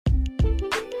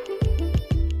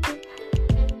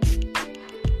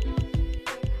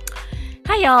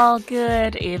Hi, y'all.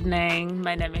 Good evening.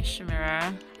 My name is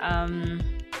Shamira.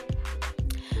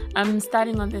 I'm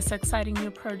starting on this exciting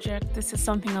new project. This is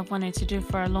something I've wanted to do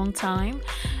for a long time.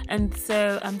 And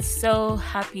so I'm so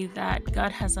happy that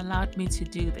God has allowed me to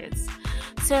do this.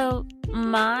 So,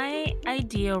 my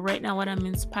idea right now, what I'm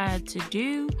inspired to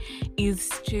do is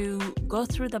to go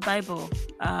through the Bible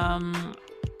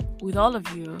with all of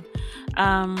you.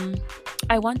 Um,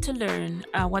 I want to learn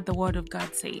what the Word of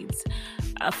God says.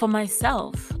 For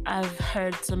myself, I've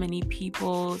heard so many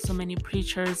people, so many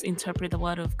preachers interpret the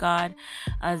Word of God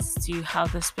as to how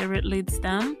the Spirit leads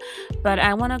them. But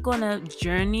I want to go on a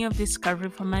journey of discovery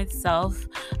for myself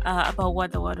about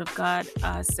what the Word of God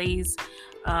says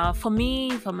for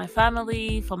me, for my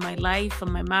family, for my life, for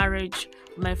my marriage,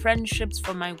 for my friendships,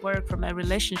 for my work, for my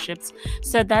relationships.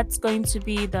 So that's going to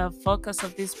be the focus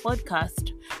of this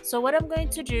podcast. So, what I'm going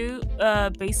to do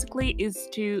basically is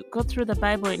to go through the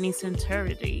Bible in its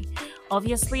entirety.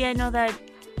 Obviously, I know that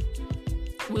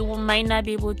might not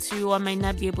be able to, or might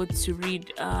not be able to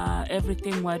read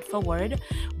everything word for word,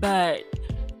 but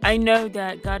I know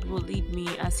that God will lead me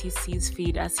as He sees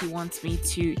fit, as He wants me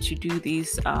to do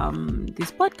this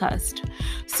podcast.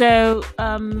 So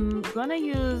I'm gonna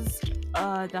use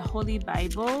the Holy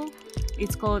Bible.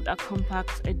 It's called a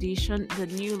compact edition, the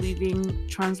New Living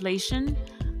Translation,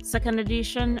 second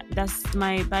edition. That's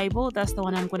my Bible. That's the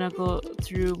one I'm gonna go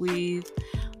through with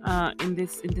in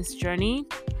this journey.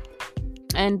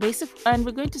 And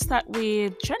we're going to start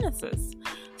with Genesis.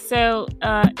 So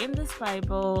in this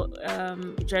Bible,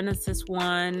 Genesis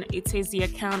 1, it says the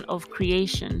account of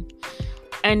creation.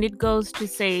 And it goes to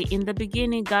say, in the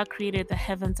beginning, God created the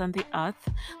heavens and the earth.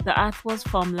 The earth was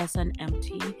formless and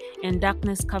empty, and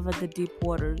darkness covered the deep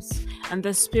waters. And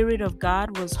the Spirit of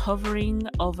God was hovering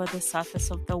over the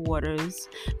surface of the waters.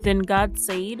 Then God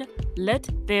said, "Let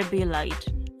there be light."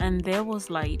 And there was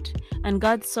light. And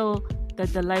God saw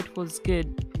that the light was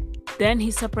good. Then He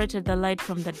separated the light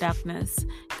from the darkness.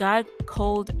 God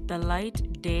called the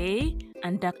light day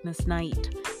and darkness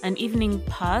night. And evening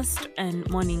passed and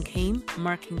morning came,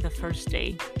 marking the first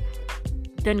day.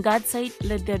 Then God said,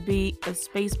 "Let there be a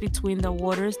space between the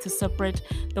waters to separate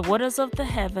the waters of the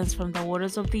heavens from the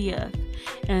waters of the earth."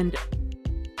 And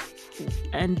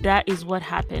that is what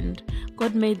happened.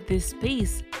 God made this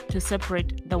space to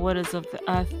separate the waters of the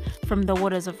earth from the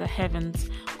waters of the heavens.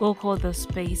 God called the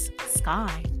space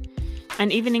sky.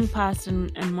 And evening passed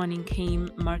and morning came,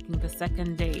 marking the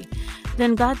second day.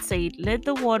 Then God said, "Let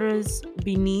the waters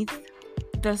beneath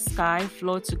the sky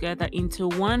flow together into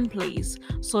one place,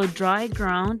 so dry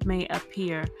ground may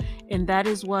appear." And that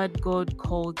is what God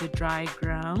called the dry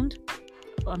ground.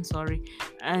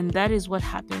 And that is what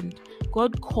happened.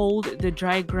 God called the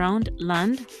dry ground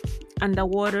land, and the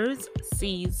waters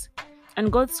seas.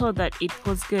 And God saw that it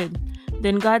was good.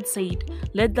 Then God said,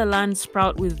 "Let the land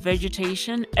sprout with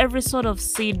vegetation, every sort of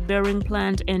seed-bearing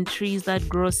plant and trees that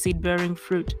grow seed-bearing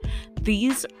fruit.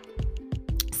 These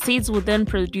seeds would then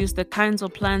produce the kinds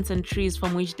of plants and trees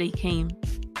from which they came."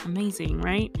 Amazing,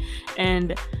 right?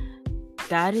 And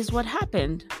that is what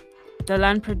happened. The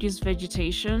land produced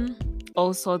vegetation,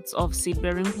 all sorts of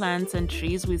seed-bearing plants and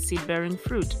trees with seed-bearing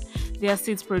fruit. Their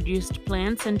seeds produced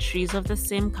plants and trees of the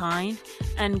same kind,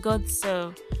 and God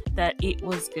saw that it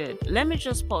was good. Let me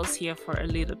just pause here for a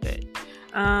little bit.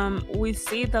 We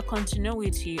see the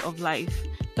continuity of life.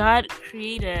 God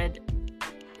created.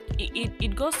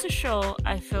 It goes to show,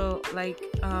 I feel like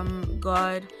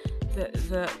God,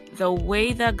 the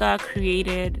way that God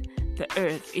created the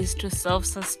earth is to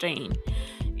self-sustain,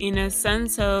 in a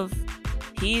sense of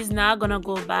He's not gonna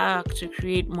go back to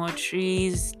create more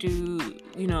trees, to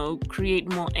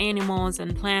create more animals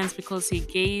and plants, because He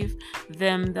gave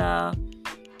them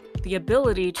the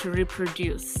ability to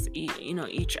reproduce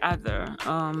each other,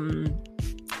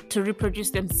 to reproduce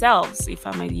themselves, if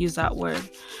I might use that word.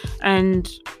 And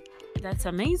that's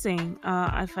amazing.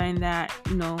 I find that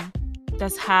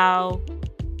that's how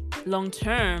long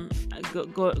term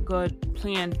God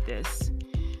planned this.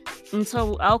 And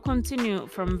so I'll continue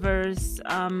from verse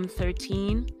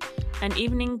 13. And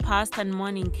evening passed and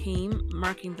morning came,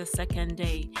 marking the second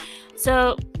day.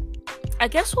 So I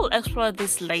guess we'll explore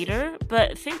this later,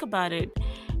 but think about it.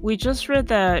 We just read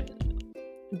that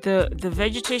the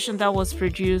vegetation that was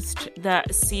produced,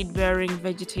 that seed-bearing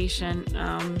vegetation,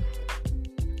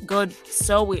 God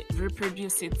saw it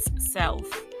reproduce itself.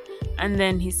 And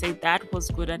then He said that was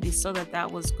good, and He saw that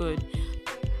that was good.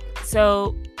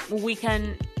 So we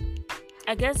can,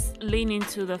 I guess, lean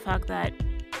into the fact that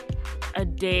a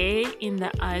day in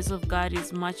the eyes of God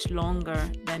is much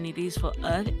longer than it is for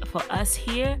us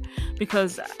here,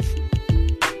 because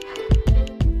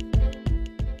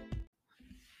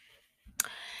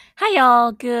Hi,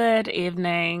 y'all. Good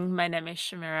evening. My name is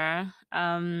Shamira.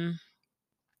 I'm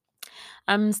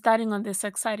starting on this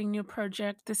exciting new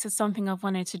project. This is something I've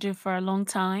wanted to do for a long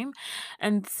time.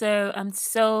 And so I'm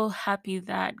so happy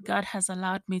that God has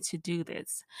allowed me to do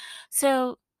this.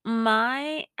 So,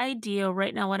 my idea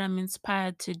right now, what I'm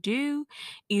inspired to do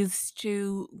is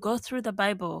to go through the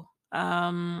Bible.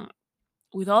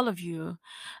 With all of you.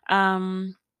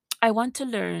 Um, I want to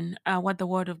learn what the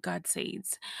Word of God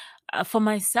says. For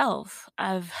myself,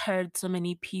 I've heard so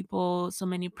many people, so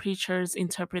many preachers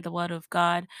interpret the Word of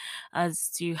God as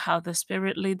to how the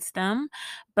Spirit leads them.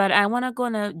 But I want to go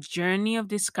on a journey of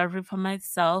discovery for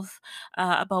myself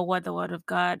about what the Word of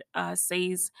God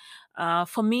says.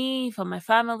 For me, for my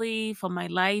family, for my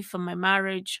life, for my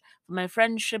marriage, for my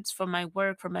friendships, for my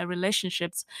work, for my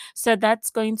relationships. So that's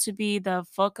going to be the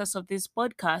focus of this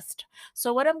podcast.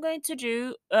 So, what I'm going to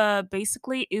do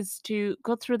basically is to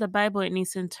go through the Bible in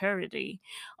its entirety.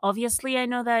 Obviously, I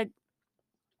know that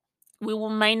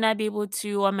might not be able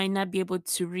to, or might not be able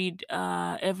to read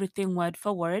everything word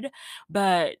for word,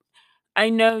 but I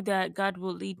know that God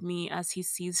will lead me as He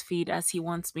sees fit, as He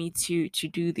wants me to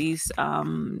do this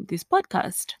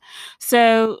podcast.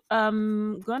 So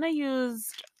gonna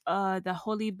use the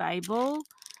Holy Bible.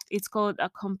 It's called a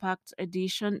compact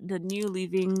edition, the New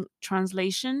Living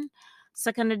Translation,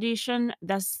 second edition.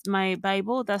 That's my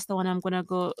Bible. That's the one I'm gonna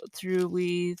go through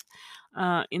with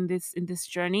in this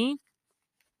journey.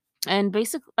 And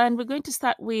we're going to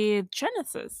start with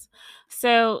Genesis.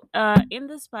 So in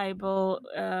this Bible,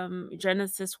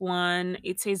 Genesis 1,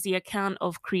 it says the account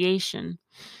of creation.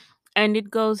 And it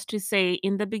goes to say,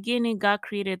 in the beginning, God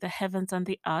created the heavens and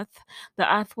the earth.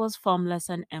 The earth was formless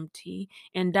and empty,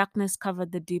 and darkness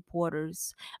covered the deep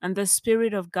waters. And the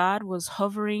Spirit of God was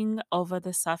hovering over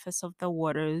the surface of the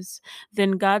waters.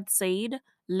 Then God said,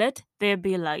 "Let there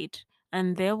be light."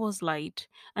 And there was light.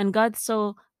 And God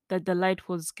saw that the light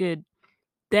was good.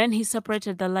 Then he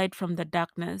separated the light from the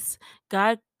darkness.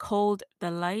 God called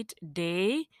the light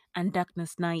day and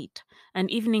darkness night. And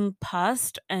evening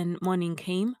passed and morning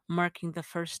came, marking the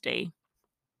first day.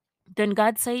 Then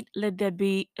God said, "Let there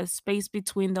be a space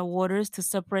between the waters to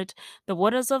separate the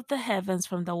waters of the heavens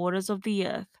from the waters of the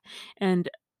earth." And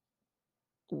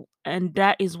and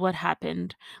that is what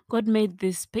happened. God made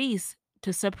this space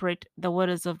to separate the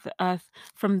waters of the earth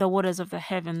from the waters of the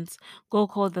heavens. God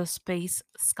called the space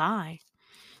sky.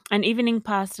 And evening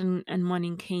passed and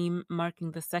morning came,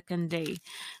 marking the second day.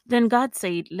 Then God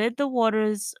said, "Let the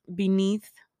waters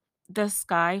beneath the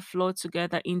sky flow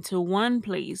together into one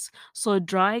place, so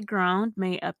dry ground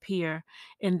may appear."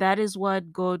 And that is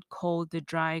what God called the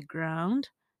dry ground.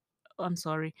 I'm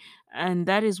sorry. And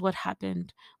that is what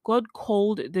happened. God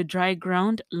called the dry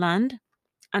ground land,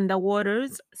 and the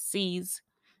waters seas.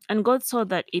 And God saw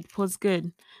that it was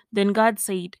good. Then God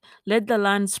said, "Let the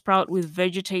land sprout with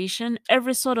vegetation,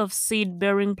 every sort of seed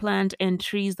bearing plant and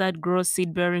trees that grow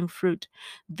seed bearing fruit.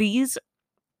 These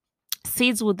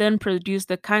seeds will then produce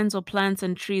the kinds of plants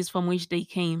and trees from which they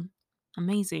came."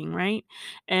 Amazing, right?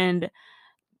 And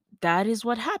that is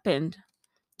what happened.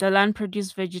 The land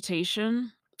produced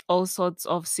vegetation, all sorts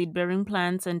of seed bearing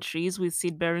plants and trees with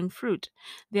seed bearing fruit.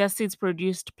 Their seeds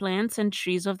produced plants and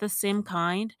trees of the same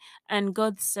kind, and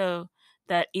God saw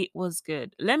that it was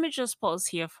good. Let me just pause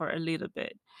here for a little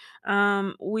bit.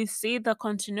 We see the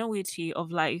continuity of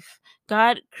life.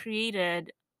 God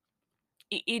created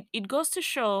it goes to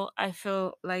show, I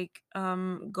feel like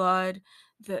God,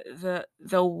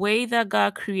 the way that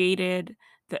God created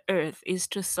the earth is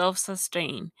to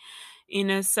self-sustain, in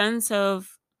a sense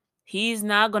of he's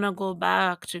not gonna go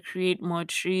back to create more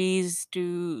trees,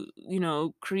 to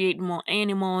create more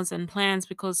animals and plants,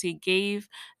 because he gave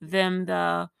them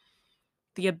the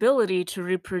ability to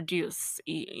reproduce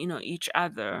each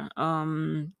other,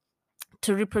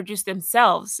 to reproduce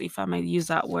themselves, if I might use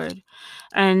that word.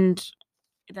 And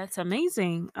that's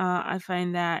amazing. I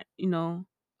find that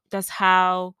that's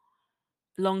how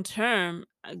long term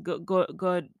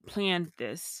God planned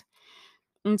this.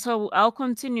 And so I'll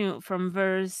continue from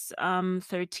verse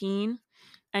 13.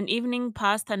 And evening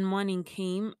passed and morning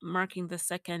came, marking the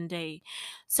second day.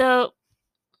 So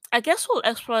I guess we'll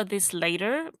explore this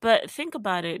later, but think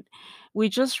about it. We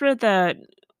just read that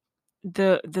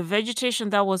the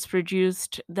vegetation that was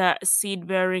produced, that seed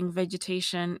bearing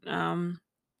vegetation,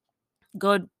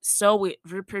 God saw it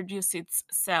reproduce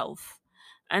itself.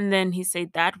 And then he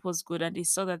said that was good, and he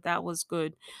saw that that was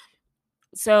good.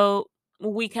 So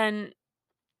we can,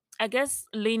 I guess,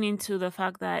 lean into the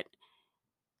fact that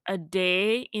a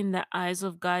day in the eyes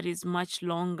of God is much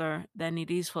longer than it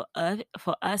is for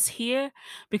us here,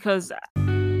 because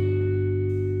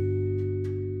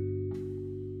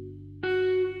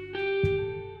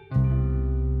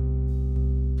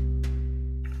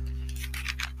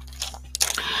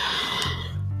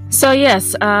So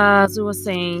yes, as we were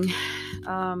saying,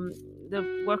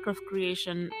 the work of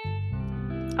creation.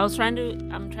 I'm trying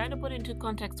to put into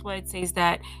context where it says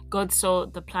that God saw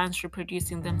the plants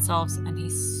reproducing themselves, and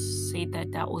He said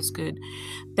that that was good.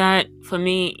 That for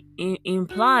me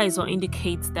implies or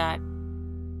indicates that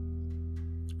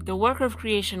the work of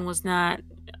creation was not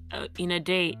in a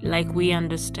day like we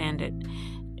understand it.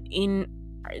 In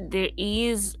There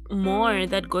is more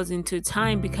that goes into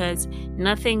time, because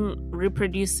nothing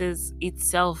reproduces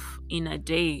itself in a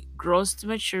day. Grows to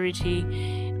maturity,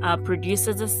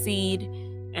 produces a seed,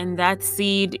 and that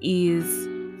seed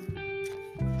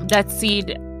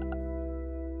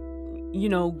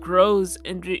grows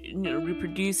and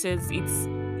reproduces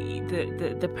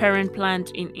the parent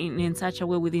plant in such a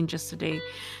way within just a day.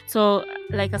 So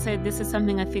like I said, this is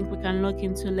something I think we can look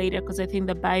into later, because I think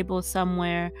the Bible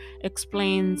somewhere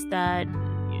explains that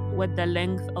what the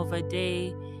length of a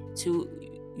day to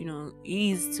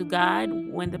is to God.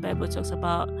 When the Bible talks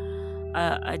about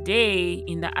a day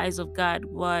in the eyes of God,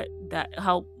 what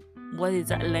is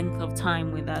that length of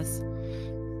time with us?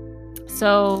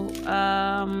 So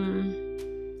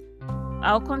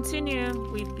I'll continue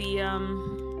with the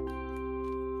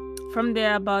from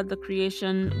there about the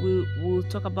creation. We'll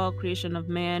talk about creation of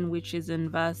man, which is in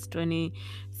verse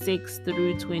 26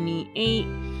 through 28.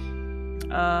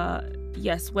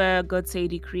 Yes, where God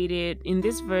said He created. In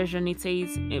this version, it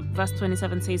says, verse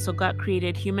 27 says, so God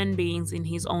created human beings in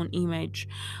His own image.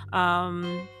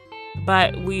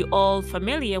 But we all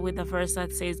familiar with the verse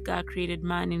that says God created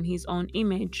man in His own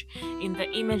image. In the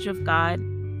image of God,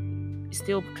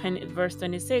 still verse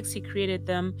 26, He created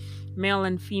them, male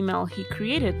and female, He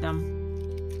created them.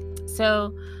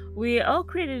 So we are all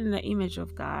created in the image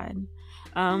of God.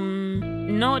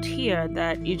 Note here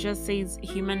that it just says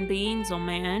human beings or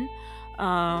man.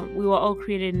 We were all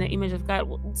created in the image of God.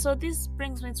 So this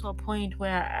brings me to a point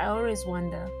where I always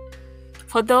wonder,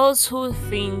 for those who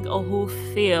think or who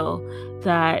feel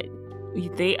that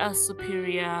they are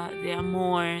superior, they are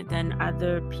more than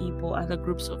other people, other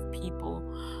groups of people,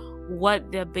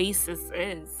 what their basis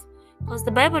is. Because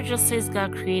the Bible just says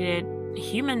God created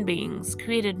human beings,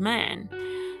 created man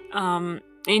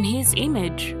in His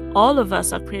image. All of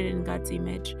us are created in God's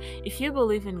image. If you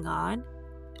believe in God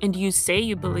and you say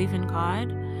you believe in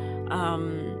God,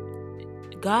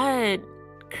 God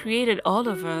created all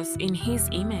of us in His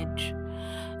image.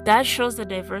 That shows the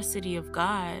diversity of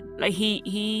God. Like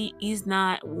he is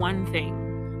not one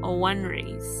thing or one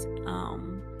race.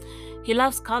 He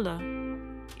loves color.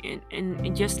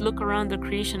 And just look around the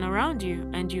creation around you,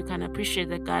 and you can appreciate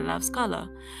that God loves color.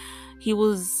 He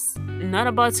was not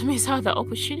about to miss out the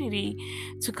opportunity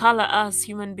to color us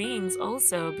human beings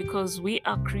also, because we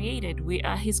are created. We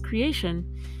are His creation.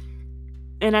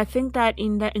 And I think that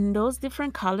in those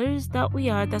different colors that we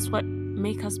are, that's what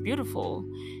make us beautiful.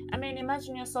 I mean,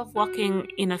 imagine yourself walking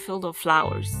in a field of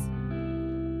flowers.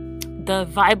 The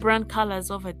vibrant colors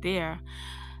over there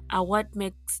are what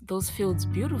makes those fields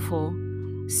beautiful.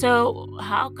 So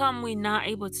how come we're not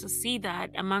able to see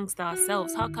that amongst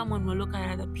ourselves? How come when we look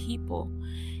at other people,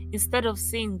 instead of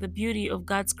seeing the beauty of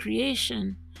God's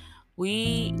creation,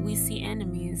 we see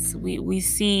enemies?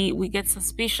 We get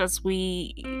suspicious.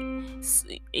 We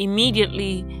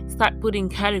immediately start putting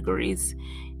categories,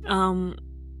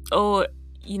 or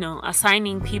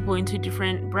assigning people into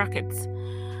different brackets.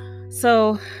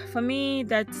 So for me,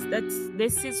 this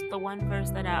is the one verse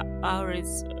that I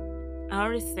always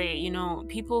say,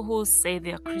 people who say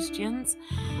they are Christians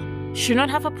should not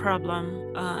have a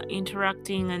problem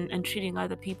interacting and treating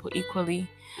other people equally,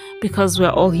 because we're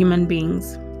all human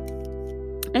beings.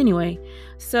 Anyway,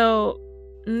 so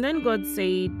and then God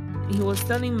said, He was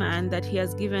telling man that He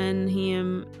has given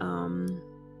him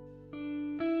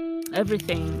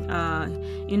everything.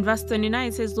 In verse 29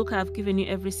 it says, look, I have given you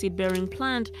every seed bearing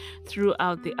plant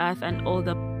throughout the earth, and all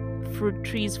the fruit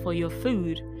trees for your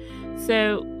food.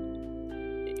 So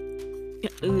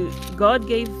God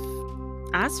gave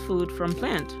us food from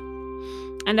plant,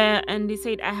 and He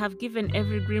said, I have given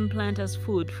every green plant as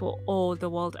food for all the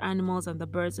wild animals and the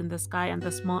birds in the sky and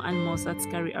the small animals that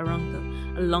scurry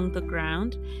along the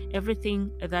ground,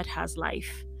 everything that has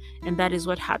life. And that is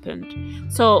what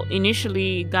happened. So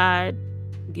initially God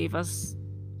gave us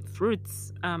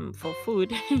fruits for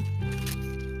food.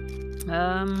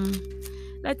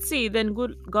 Let's see. Then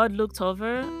God looked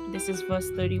over. This is verse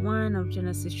 31 of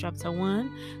Genesis chapter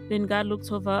 1. Then God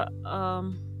looked over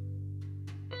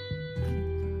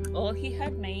all He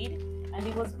had made, and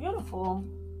it was beautiful.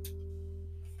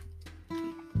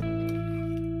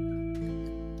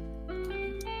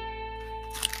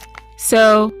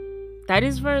 So that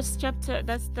is that's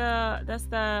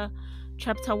the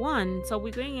chapter 1. So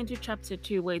we're going into chapter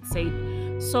 2 where it said,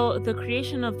 "So the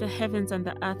creation of the heavens and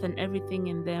the earth and everything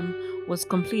in them was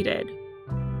completed.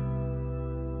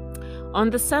 On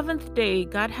the seventh day,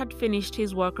 God had finished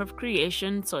his work of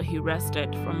creation, so he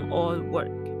rested from all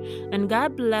work. And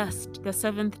God blessed the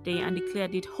seventh day and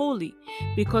declared it holy,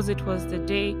 because it was the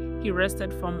day he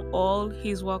rested from all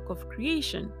his work of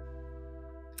creation."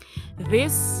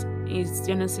 This is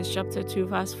Genesis chapter 2,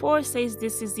 verse 4 says,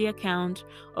 "This is the account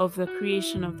of the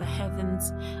creation of the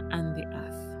heavens and the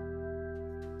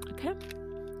earth." Okay?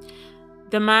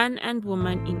 The man and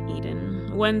woman in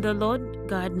Eden. When the Lord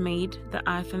God made the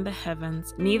earth and the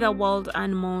heavens, neither wild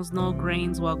animals nor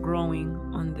grains were growing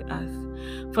on the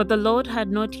earth, for the Lord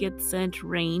had not yet sent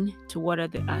rain to water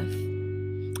the earth,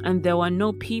 and there were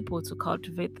no people to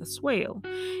cultivate the soil.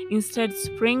 Instead,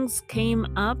 springs came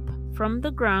up from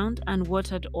the ground and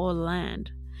watered all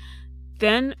land.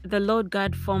 Then the Lord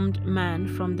God formed man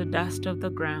from the dust of the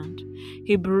ground.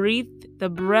 He breathed the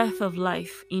breath of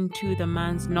life into the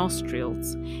man's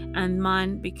nostrils, and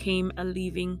man became a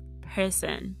living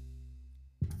person.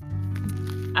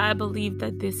 I believe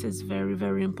that this is very,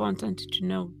 very important to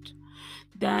note,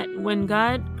 that when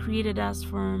God created us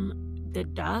from the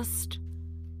dust,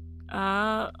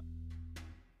 there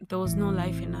was no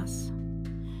life in us.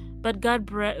 But God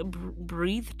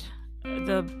breathed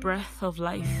the breath of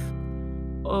life,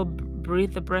 or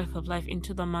breathed the breath of life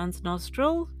into the man's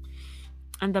nostril,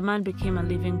 and the man became a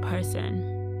living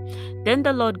person. Then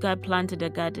the Lord God planted a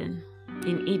garden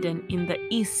in Eden in the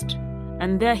east,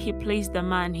 and there he placed the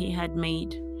man he had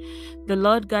made. The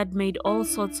Lord God made all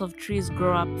sorts of trees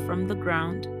grow up from the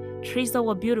ground, trees that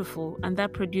were beautiful and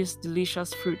that produced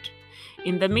delicious fruit.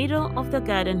 In the middle of the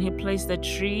garden he placed the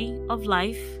tree of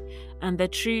life and the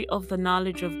tree of the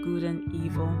knowledge of good and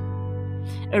evil.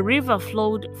 A river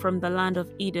flowed from the land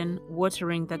of Eden,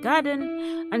 watering the garden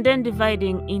and then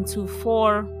dividing into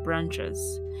 4 branches.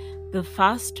 The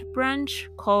first branch,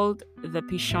 called the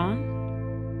Pishon,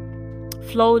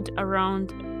 flowed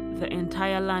around the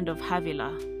entire land of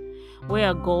Havilah,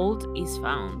 where gold is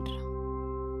found.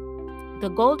 The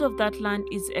gold of that land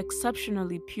is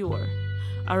exceptionally pure.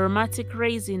 Aromatic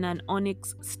resin and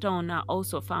onyx stone are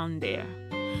also found there.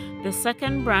 The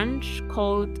second branch,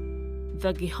 called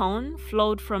the Gihon,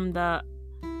 flowed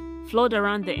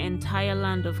around the entire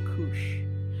land of Cush.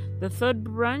 The third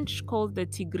branch, called the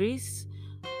Tigris,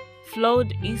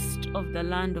 flowed east of the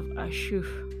land of Ashur.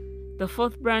 The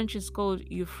fourth branch is called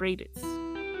Euphrates.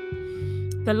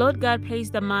 The Lord God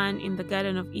placed the man in the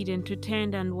Garden of Eden to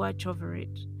tend and watch over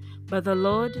it. But the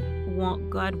Lord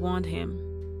God warned him,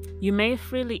 "You may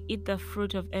freely eat the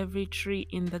fruit of every tree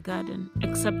in the garden,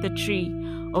 except the tree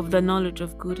of the knowledge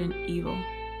of good and evil.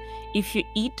 If you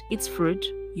eat its fruit,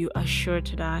 you are sure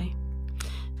to die."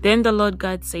 Then the Lord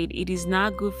God said, "It is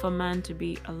not good for man to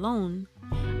be alone.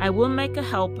 I will make a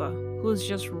helper who is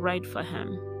just right for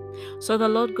him." So the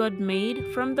Lord God made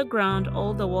from the ground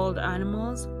all the wild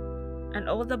animals and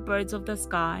all the birds of the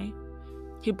sky.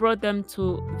 He brought them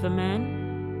to the man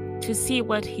to see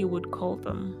what he would call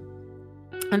them.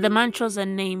 And the man chose a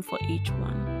name for each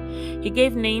one. He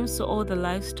gave names to all the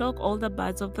livestock, all the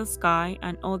birds of the sky,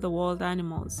 and all the wild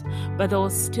animals. But there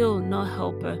was still no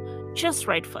helper just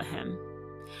right for him.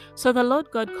 So the Lord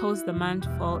God caused the man to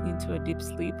fall into a deep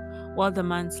sleep while the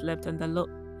man slept, and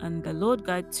the Lord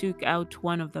God took out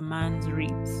one of the man's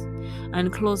ribs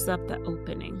and closed up the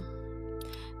opening.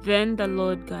 Then the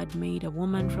Lord God made a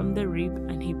woman from the rib,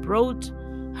 and he brought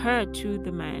her to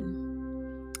the man.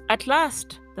 "At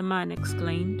last," the man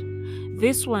exclaimed,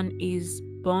 "this one is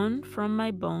bone from my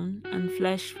bone and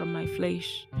flesh from my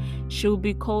flesh. She will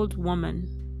be called woman,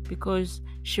 because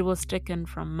she was taken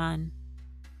from man."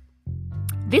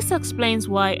 This explains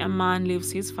why a man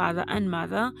leaves his father and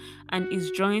mother and is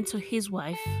joined to his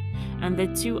wife, and the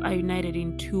two are united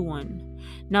into one.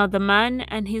 Now the man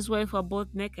and his wife were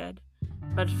both naked,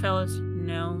 but felt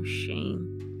no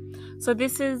shame. So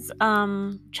this is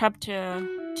chapter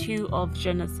 2 of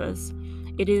Genesis.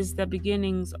 It is the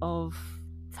beginnings of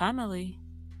family,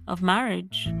 of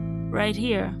marriage, right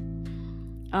here.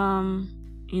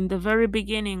 In the very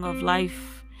beginning of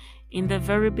life, in the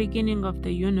very beginning of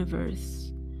the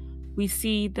universe, we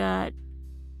see that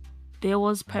there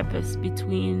was purpose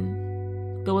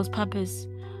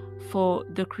for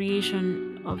the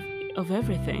creation of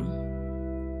everything.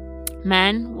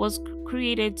 Man was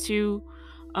created to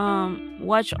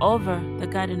watch over the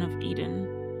Garden of Eden.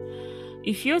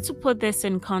 If you're to put this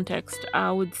in context,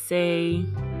 I would say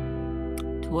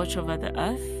to watch over the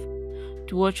earth,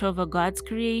 to watch over God's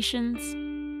creations.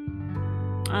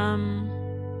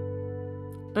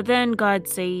 But then God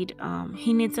said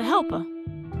he needs a helper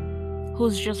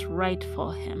who's just right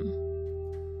for him.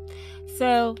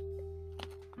 So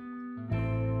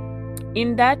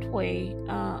in that way,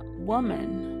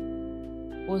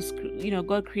 woman was,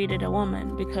 God created a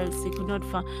woman because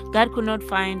God could not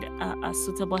find a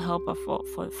suitable helper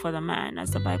for the man, as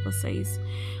the Bible says.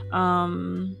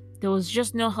 There was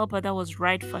just no helper that was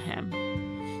right for him,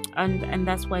 and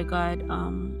that's why God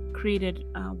created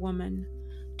a woman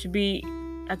to be,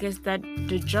 I guess, that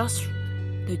the just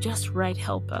right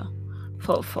helper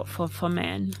for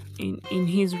man in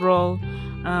his role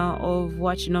of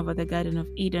watching over the Garden of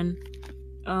Eden.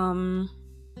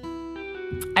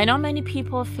 I know many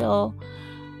people feel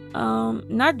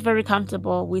not very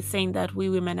comfortable with saying that we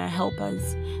women are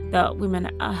helpers, that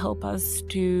women are helpers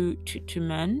to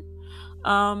men.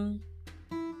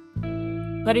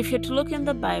 But if you're to look in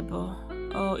the Bible,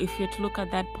 or if you're to look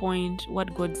at that point,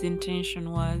 what God's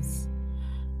intention was,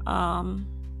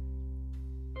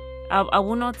 I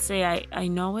will not say I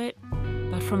know it,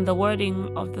 but from the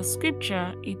wording of the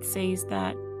scripture, it says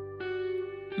that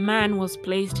man was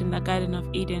placed in the Garden of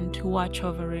Eden to watch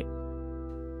over it.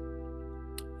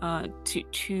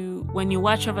 To when you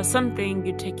watch over something,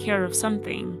 you take care of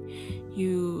something,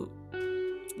 you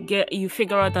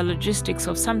figure out the logistics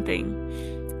of something.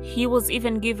 He was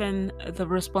even given the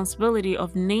responsibility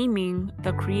of naming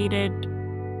the created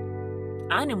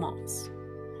animals,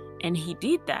 and he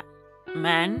did that.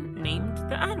 Man named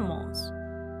the animals.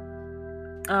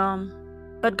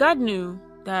 But God knew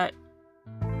that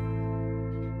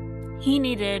he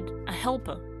needed a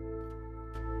helper.